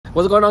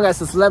What's going on, guys?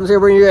 It's Lems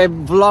here bringing you a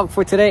vlog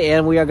for today,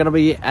 and we are gonna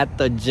be at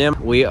the gym.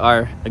 We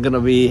are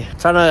gonna be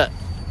trying to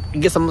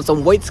get some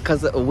weights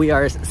because we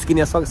are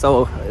skinny as fuck.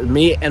 So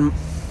me and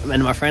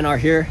my friend are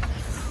here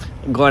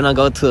going to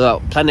go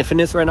to Planet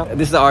Fitness right now.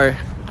 This is our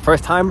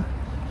first time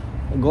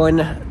going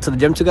to the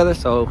gym together,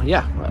 so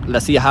yeah,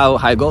 let's see how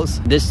it goes.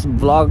 This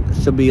vlog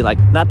should be like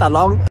not that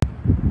long.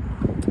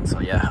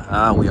 So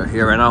yeah, we are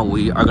here right now.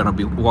 We are gonna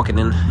be walking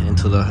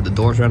into the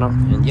doors right now,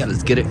 and yeah,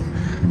 let's get it.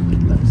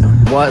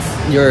 What's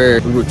your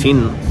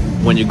routine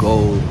when you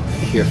go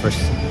here first?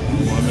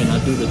 Well, I mean,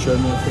 I do the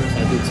treadmill first.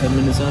 I do 10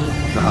 minutes on it.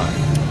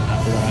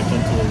 After that, I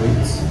jump to the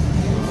weights.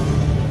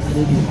 I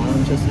did do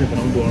arms yesterday, but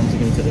I'm gonna do arms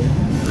again today.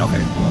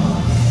 Okay.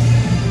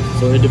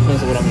 So it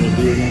depends on what I'm gonna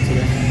do again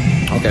today.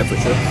 Okay, for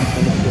sure. I'm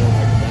gonna do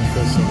like a bench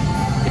press. So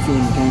if you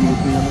want to join with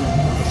me on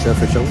that,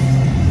 For sure.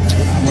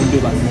 I'm gonna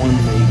do like one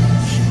leg,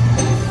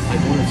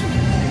 like one or two.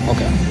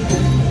 Okay.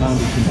 I don't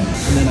do too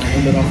much. And then I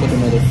end it off with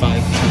another 5-10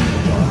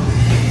 minute jog.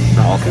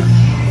 Oh, okay.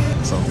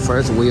 So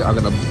first we are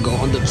gonna go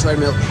on the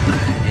treadmill and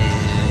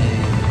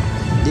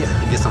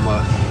yeah, get some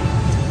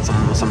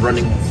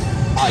running.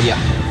 Yeah.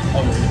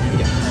 Oh,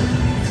 Yeah.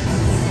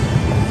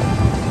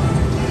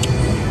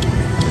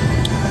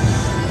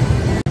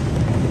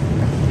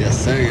 Yes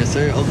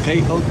sir.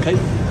 Okay.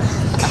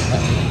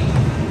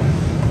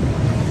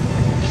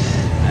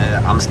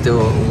 I'm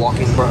still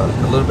walking for a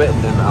little bit,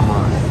 and then I'm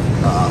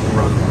gonna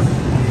run.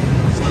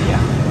 So yeah.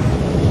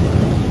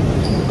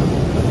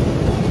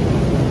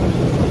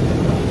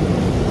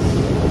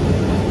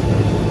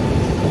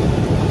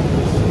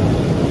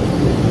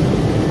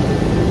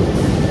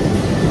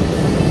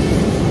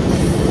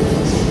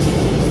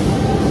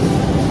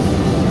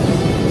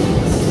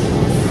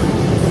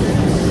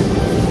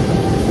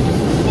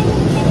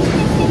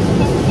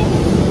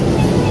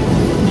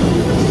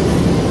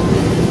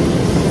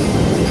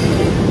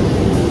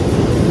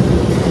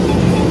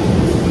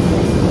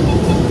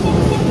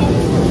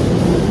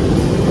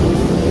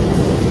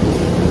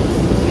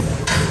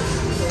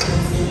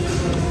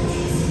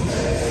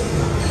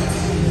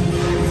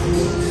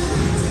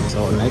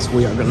 Next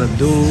we are gonna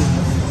do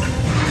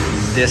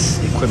this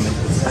equipment.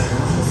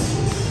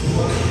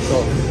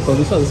 So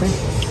these are the same.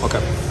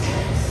 Okay.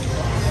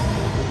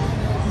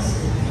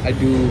 I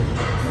do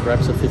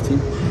reps of 15.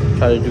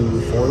 Try to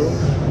do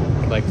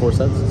 4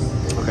 sets.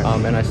 Okay.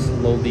 And I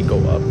slowly go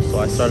up. So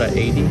I start at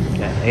 80.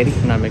 Yeah, 80.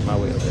 And I make my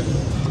way up there.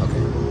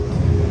 Okay.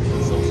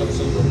 So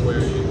from where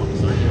you want to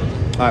start.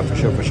 All right,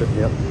 for sure.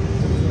 Yep.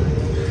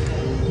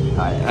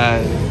 All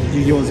right.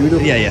 You want to do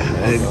it? Yeah.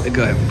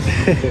 Go ahead.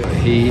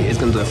 He is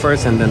gonna do it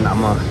first, and then I'm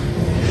gonna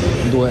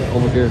do it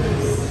over here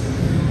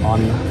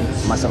on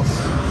myself.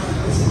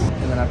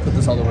 And then I put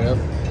this all the way up.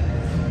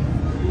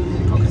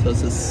 Okay. So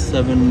it's a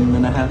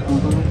 7.5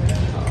 movement.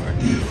 All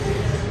right.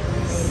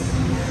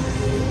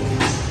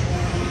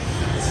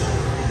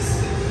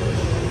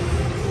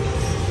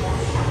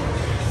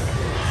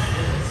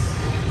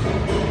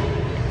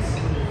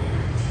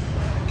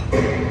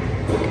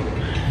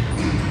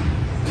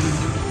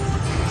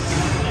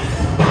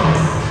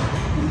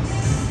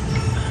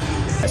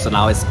 So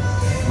now it's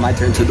my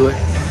turn to do it.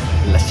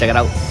 Let's check it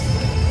out.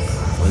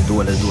 Let's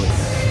do it.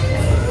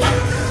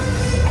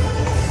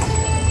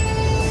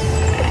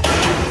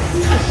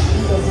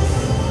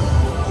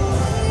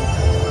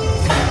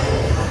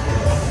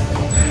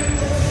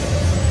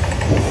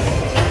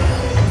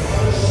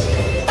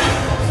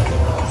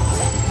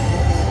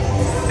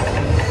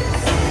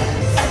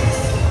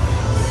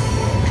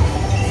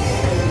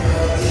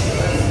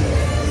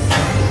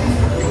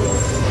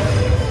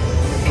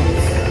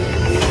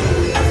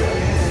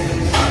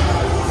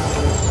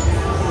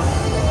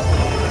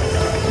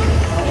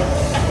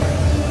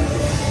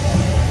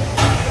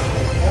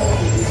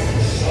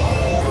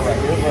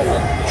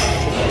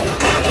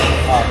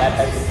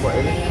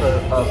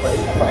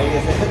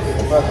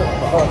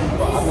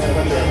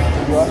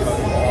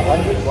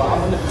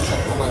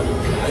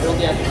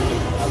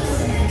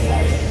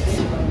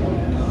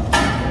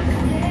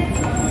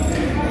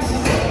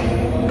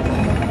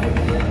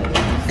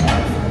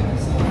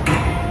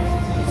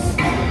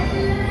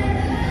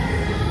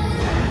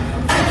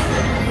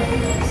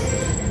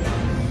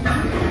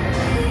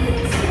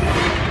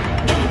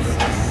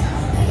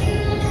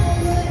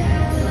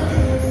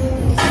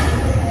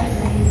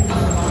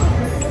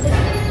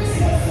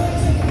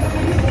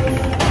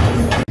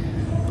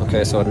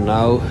 Okay, so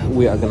now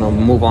we are gonna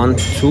move on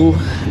to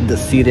the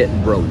seated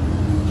row.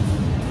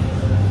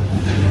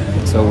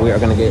 So we are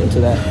gonna get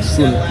into that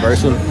soon, very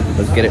soon.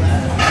 Let's get it.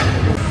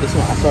 This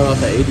one I start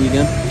off at 80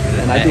 again.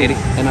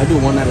 And I do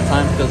one at a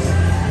time because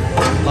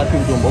a lot of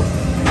people doing both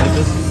like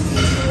this.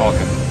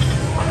 Okay.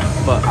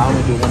 But I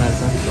only do one at a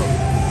time. So.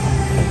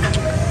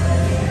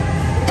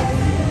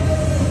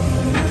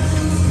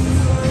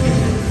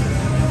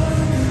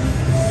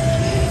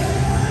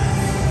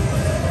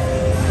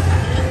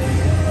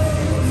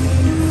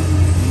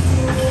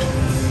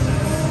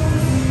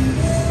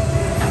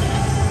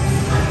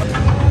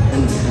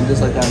 And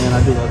just like that, man, I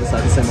do the other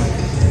side the same way.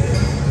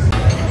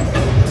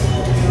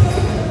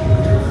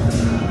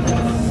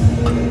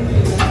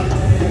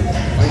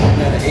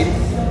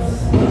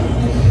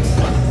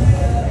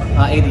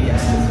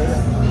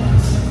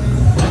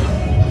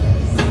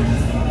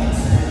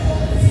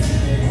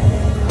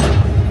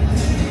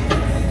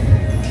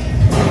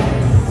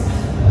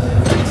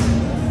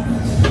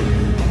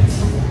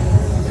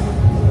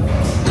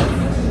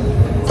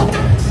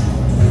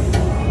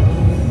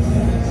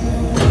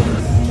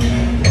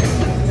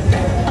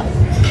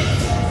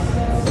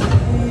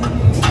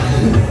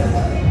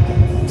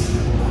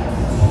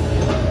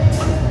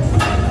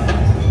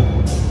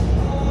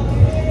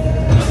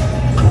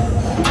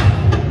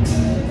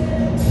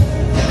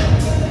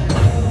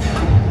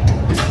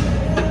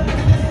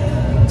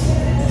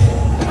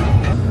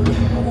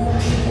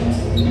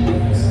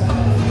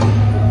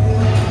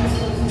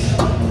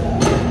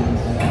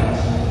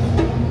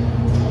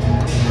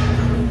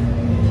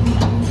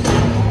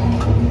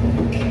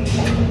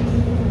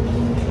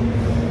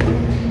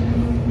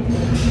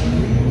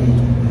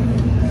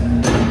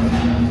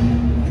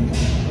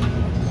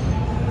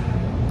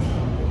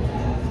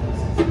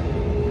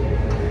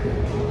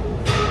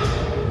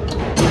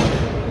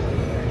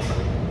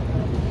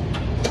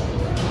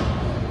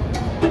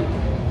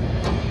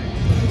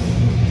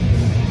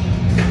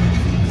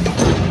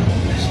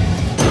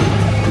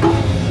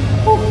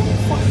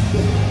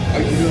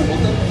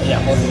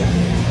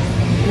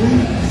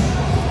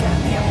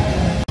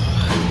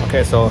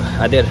 Okay, so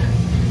I did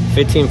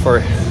 15 for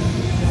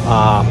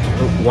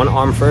one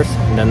arm first,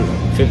 and then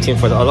 15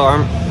 for the other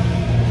arm,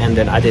 and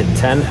then I did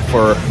 10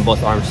 for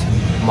both arms.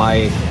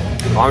 My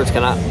arms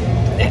cannot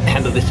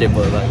handle this shit,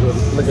 but like,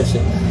 look at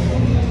shit.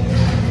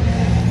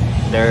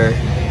 They're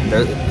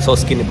so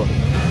skinny, but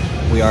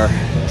we are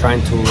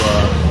trying to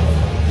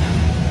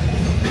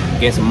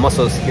gain some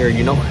muscles here,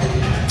 you know.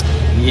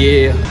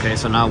 Yeah. Okay,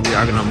 so now we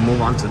are gonna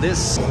move on to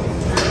this.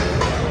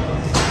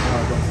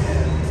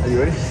 Are you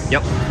ready?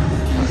 Yep.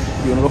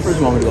 You wanna go first? Or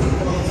you want me to go?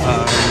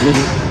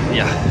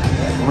 Yeah.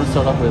 I'm gonna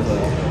start off with.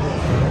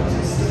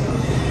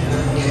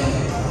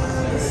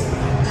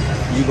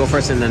 You go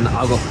first, and then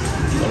I'll go.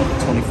 Start off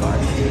with 25.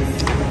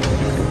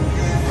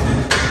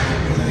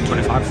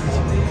 25.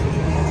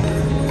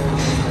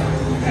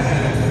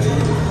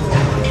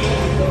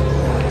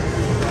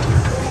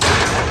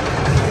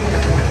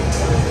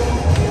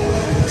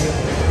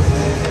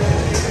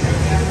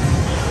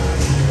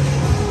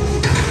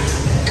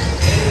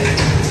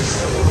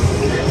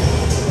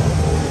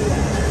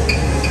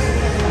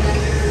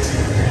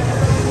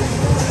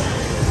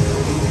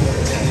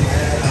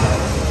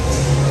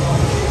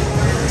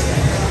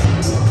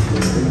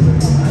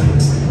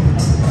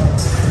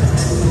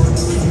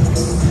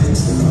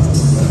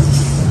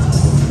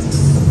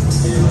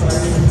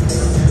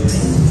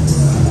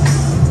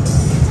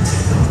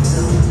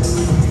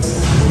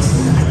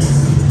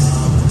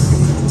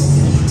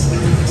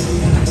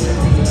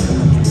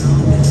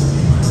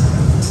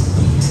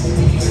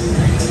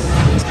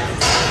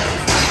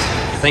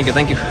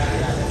 Thank you.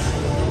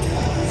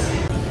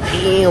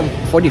 Damn,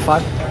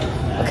 45.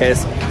 Okay,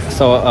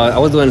 so I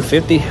was doing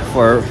 50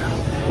 for,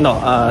 no,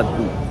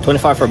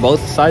 25 for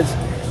both sides,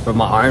 but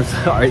my arms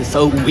are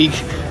so weak.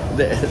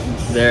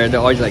 They're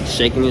always like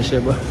shaking and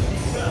shit, bro.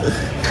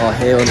 Oh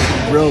hell no,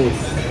 bro.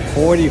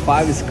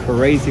 45 is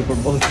crazy for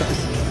both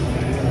sides.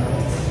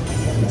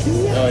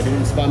 Oh, you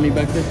want to spot me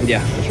back there?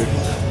 Yeah, for sure.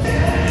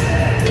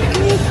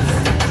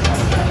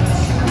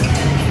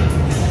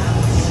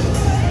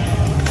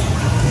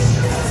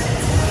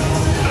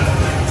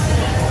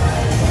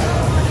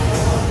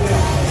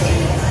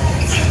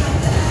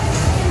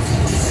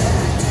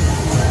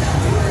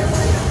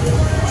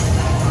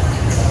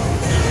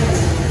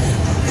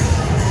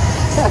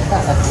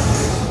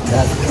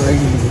 That's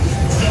crazy.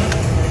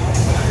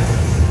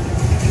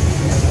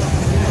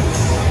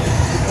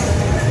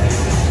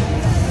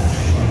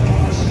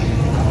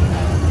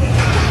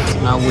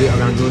 Now we are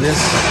gonna do this.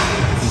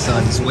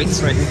 These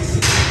weights right here.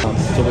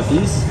 So with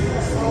these,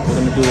 we're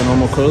gonna do the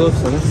normal curl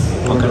ups. Okay.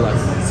 We're gonna do like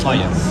Oh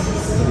yeah.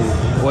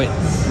 Wait.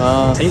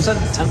 10 you said?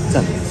 10?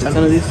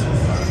 10 of these.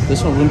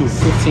 This one we're gonna do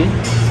 15.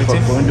 15?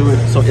 We're gonna do it.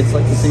 So it's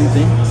like the same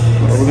thing,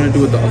 but we're gonna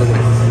do it the other way.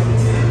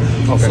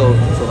 Okay. So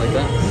like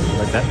that.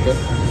 Like that? Good.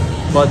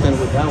 But then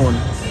with that one,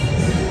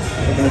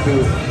 we're gonna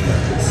do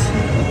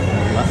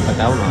Like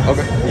that one?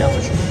 okay. Yeah,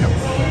 for sure.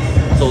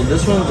 Yeah. So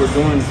this one we're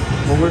doing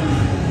forward.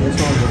 This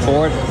one we're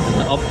Forward and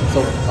then up.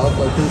 So up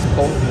like this,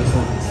 pull this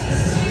one.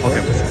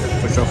 Okay,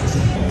 for sure.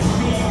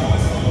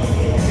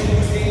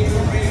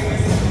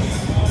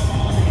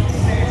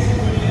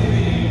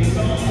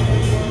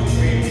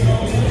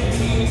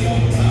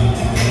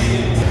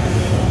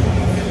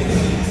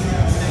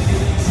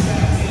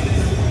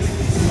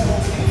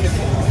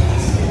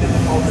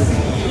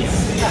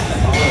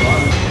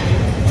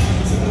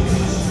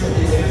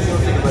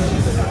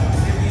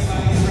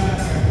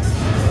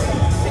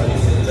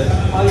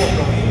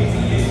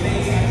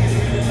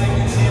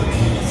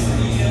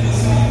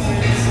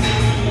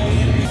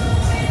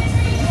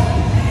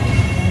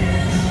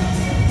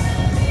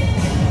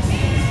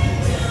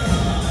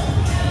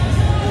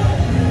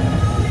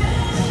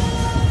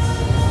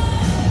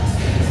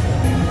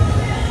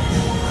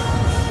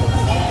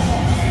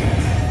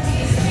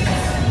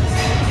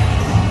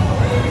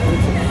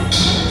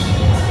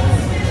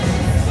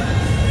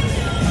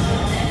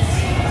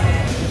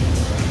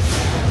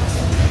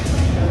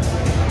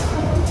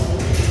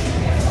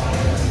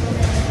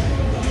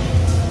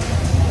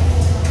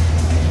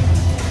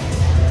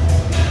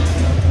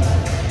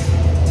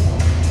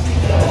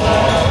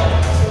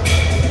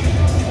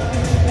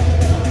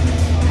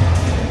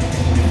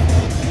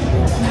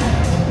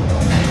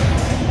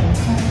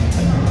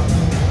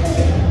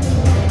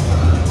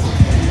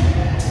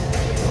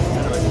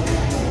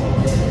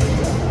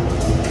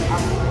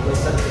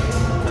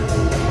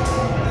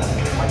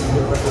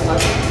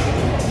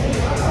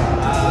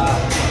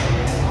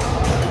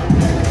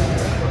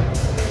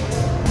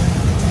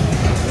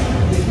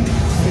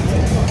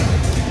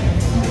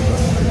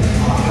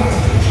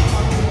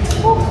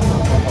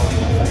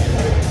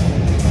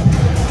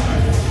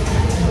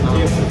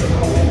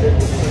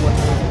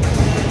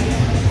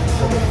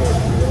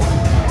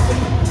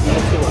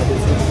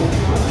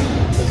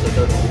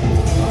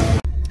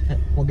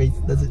 Okay,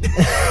 that's it.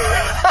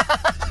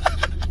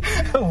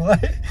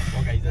 What?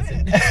 Okay, that's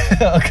it.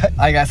 Okay.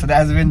 Alright guys, so that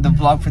has been the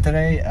vlog for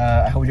today.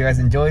 I hope you guys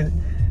enjoyed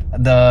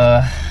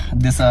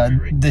this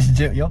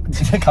gym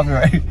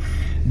copyright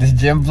this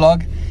gym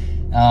vlog.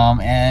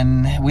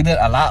 And we did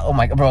a lot. Oh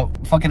my god, bro,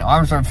 fucking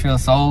arms are feel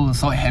so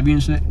heavy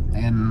and shit,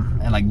 and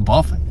like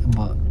buff,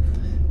 but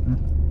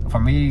for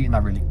me,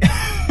 not really.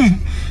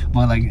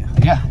 But like,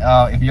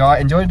 yeah, if y'all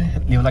enjoyed,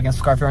 leave a like and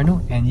subscribe if you're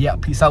new, and yeah,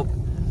 peace out.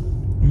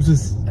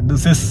 Deuces.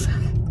 Deuces.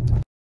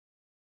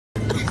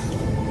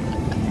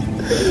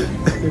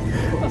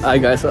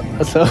 Alright guys, so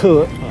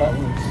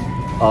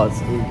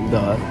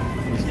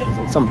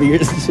some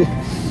beers and shit,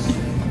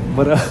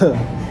 but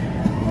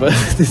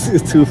this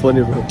is too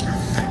funny, bro.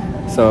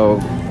 So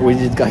we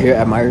just got here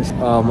at Myers.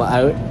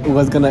 I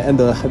was gonna end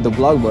the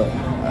vlog, but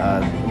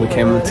we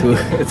came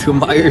to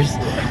Myers.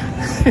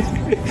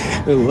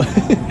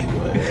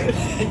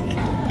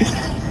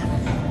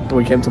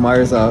 We came to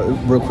Myers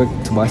real quick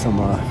to buy some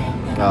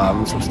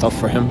stuff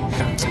for him.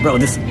 Bro,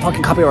 this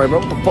fucking copyright, bro.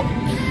 What the fuck?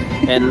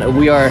 And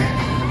we are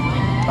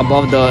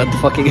above the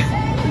fucking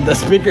the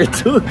speaker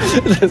too,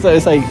 so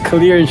it's like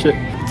clear and shit.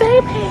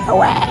 Take me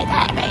away,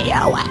 take me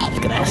away.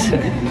 Look at that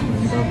shit.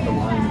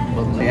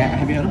 Yeah,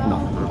 have you had it? No.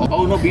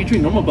 Oh no, but you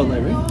drink normal Bud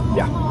Light, right?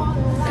 Yeah.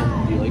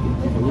 And do you like it?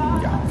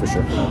 Yeah, for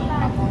sure.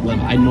 Like,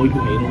 I know you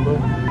hate them, bro. I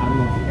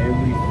love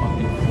every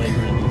fucking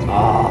flavor in these.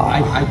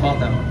 I bought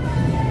that one.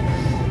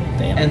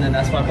 Damn. And then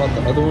that's why I bought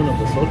the other one of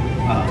the soda,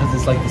 because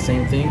it's like the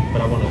same thing,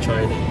 but I want to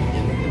try it in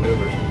the real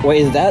version.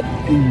 Wait, is that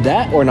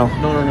or no?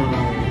 No.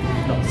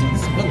 See,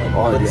 this is Bud Light.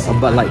 Oh, yeah, a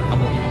Bud Light. I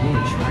want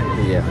to try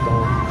it. Yeah.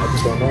 I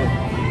just don't know.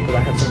 Because I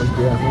have so much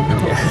beer at home.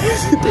 Yeah.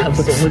 I have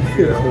so much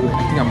beer at home. I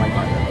think I might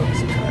buy that. I'll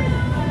just try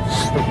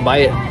it. Buy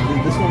it.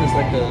 This one is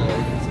like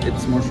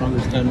it's more stronger.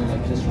 It's kind of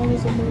like as strong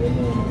as a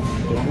Moreno and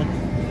Corona.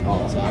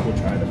 Oh, so I would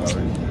try it if I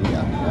were you.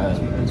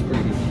 Yeah. It's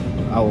pretty good.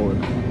 I would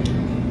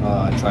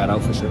try it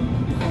out for sure.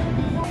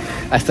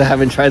 I still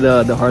haven't tried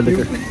the hard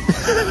liquor.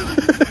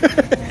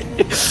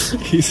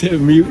 He said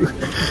mute.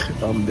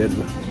 I'm dead.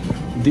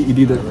 You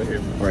do that right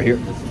here. Right here.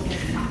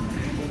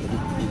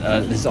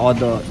 This is all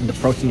the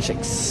protein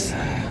shakes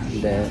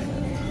that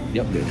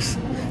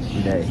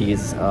that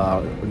he's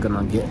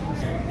gonna get,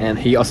 and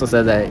he also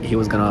said that he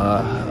was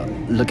gonna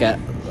look at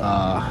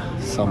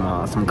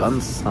some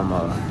guns, some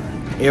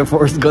Air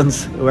Force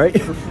guns, right?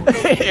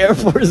 Air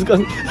Force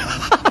guns.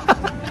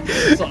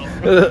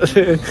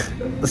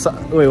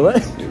 Wait,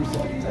 what?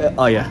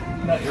 Oh yeah.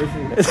 Not Air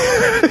Force.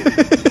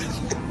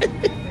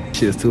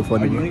 She is too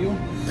funny. Are you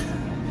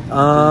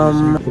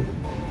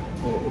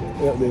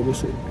Yeah, there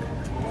is it.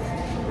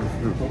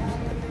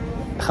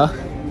 Huh?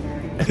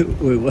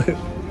 Wait, what?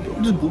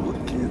 just Google the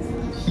kids.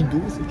 He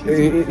Googles the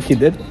kids. He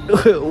did?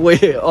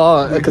 Wait,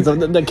 oh, because of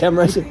the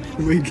camera shit.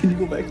 Wait, can you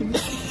go back in?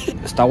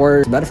 Star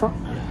Wars Battlefront?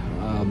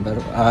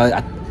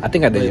 I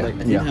think I did, yeah. Like,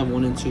 I didn't have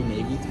 1 and 2,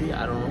 maybe 3,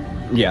 I don't know.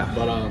 Yeah.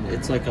 But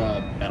it's like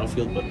a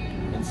Battlefield, but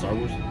in Star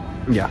Wars.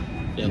 Yeah.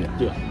 Yeah.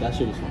 Dude, that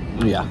shit was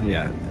fun.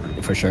 Yeah,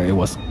 for sure it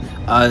was.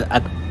 I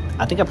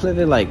think I played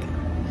it like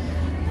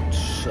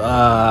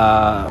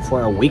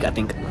for a week, I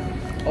think.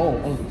 Oh,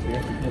 so you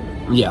actually played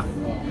it. Yeah.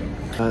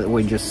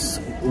 We're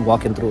just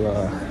walking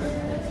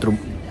through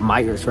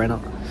Myers right now.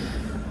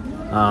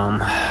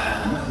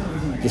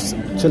 Just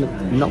chilling,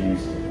 you know. Look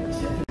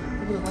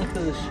at the length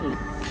of this shit.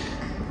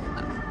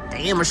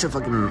 Damn, my shit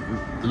fucking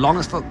long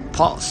as fuck.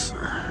 Pause.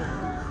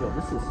 Yo,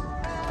 this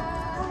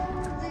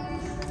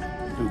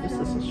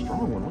is a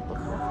strong one. What the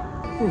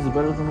fuck? This is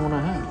better than the one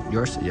I had.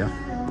 Yours? Yeah.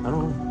 I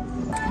don't know.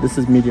 This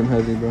is medium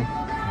heavy, bro.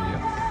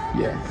 Yeah.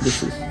 Yeah,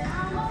 this is.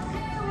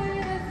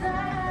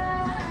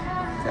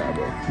 Yeah,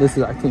 bro. This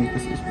is. I think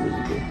this is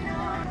really good.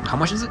 How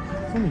much is it?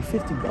 It's only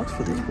 $50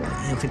 for this, bro.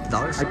 Damn, $50.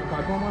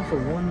 I bought mine for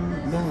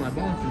 $1. No, I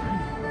bought it for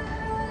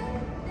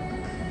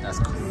 $3. That's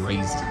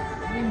crazy.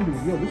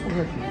 Yo, this one's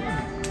actually good.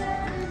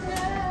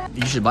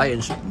 You should buy it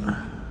and shit.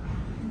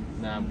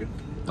 Nah, I'm good.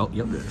 Oh,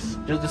 yep, there's.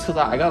 Just because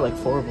I got like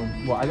 4 of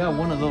them. Well, I got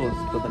 1 of those,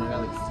 but then I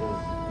got like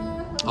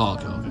 4. Oh,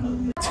 okay.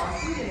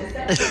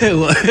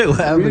 What We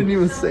happened? didn't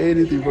even say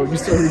anything, bro. You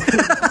started.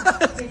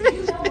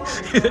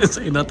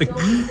 Say nothing.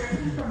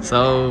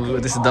 So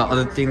this is the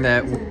other thing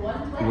that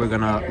we're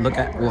gonna look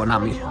at. Well,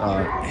 not me.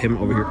 Him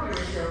over here.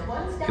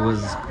 He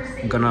was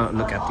gonna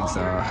look at these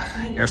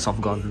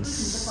airsoft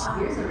guns.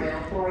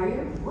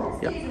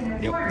 Yeah.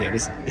 Yep. There it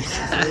is.